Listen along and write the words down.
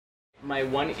My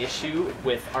one issue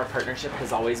with our partnership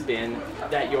has always been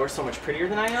that you're so much prettier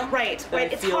than I am. Right,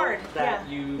 right. It's hard. That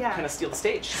you kind of steal the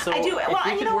stage. So I do. Well,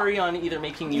 if we could worry on either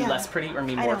making you less pretty or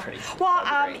me more pretty. Well,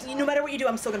 no matter what you do,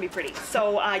 I'm still gonna be pretty.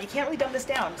 So you can't really dumb this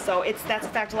down. So that's a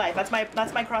fact of life.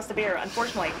 That's my cross to bear.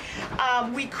 Unfortunately,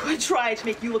 we could try to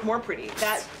make you look more pretty.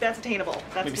 That's attainable.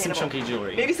 Maybe some chunky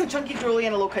jewelry. Maybe some chunky jewelry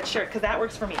and a low-cut shirt, because that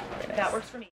works for me. Nice. That works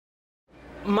for me.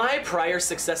 My prior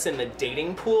success in the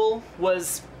dating pool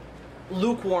was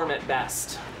lukewarm at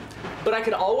best, but I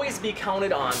could always be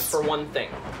counted on for one thing,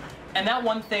 and that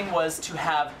one thing was to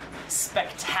have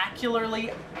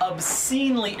spectacularly,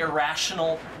 obscenely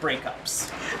irrational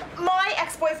breakups. My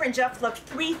ex-boyfriend Jeff loved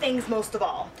 3 things most of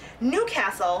all: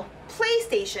 Newcastle,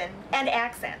 PlayStation, and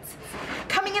accents.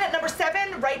 Coming in at number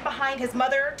 7, right behind his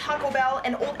mother, Taco Bell,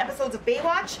 and old episodes of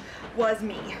Baywatch, was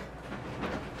me.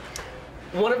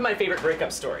 One of my favorite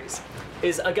breakup stories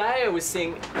is a guy I was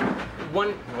seeing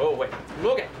One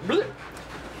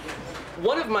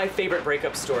of my favorite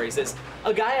breakup stories is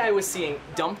a guy I was seeing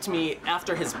dumped me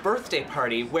after his birthday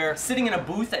party, where sitting in a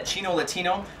booth at Chino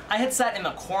Latino, I had sat in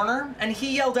the corner and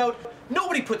he yelled out,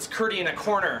 "Nobody puts Curdy in a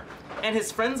corner." And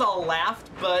his friends all laughed,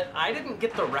 but I didn't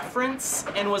get the reference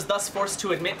and was thus forced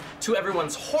to admit to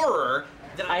everyone's horror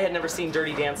that I had never seen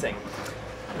Dirty Dancing.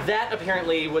 That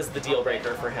apparently was the deal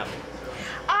breaker for him.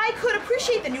 I could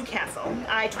appreciate the Newcastle.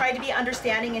 I tried to be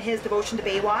understanding in his devotion to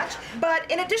Baywatch, but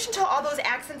in addition to all those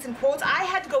accents and quotes, I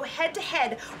had to go head to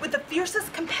head with the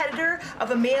fiercest competitor of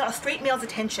a straight male's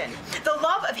attention. The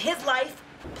love of his life,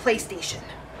 PlayStation.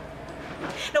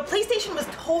 Now, PlayStation was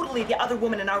totally the other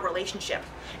woman in our relationship,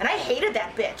 and I hated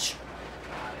that bitch.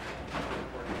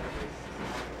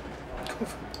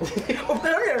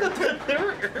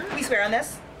 We swear on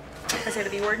this? I say the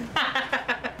B word?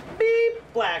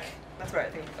 Beep. Black. That's right, I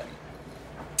think it's funny.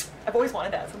 I've always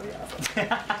wanted that, somebody else.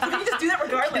 So can you just do that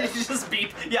regardless? You just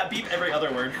beep, beep every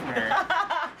other word from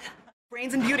her.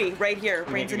 Brains and beauty, right here.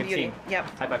 Brains and beauty. Yep.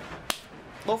 High five.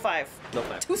 Low 5. Low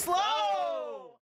 5. Too slow!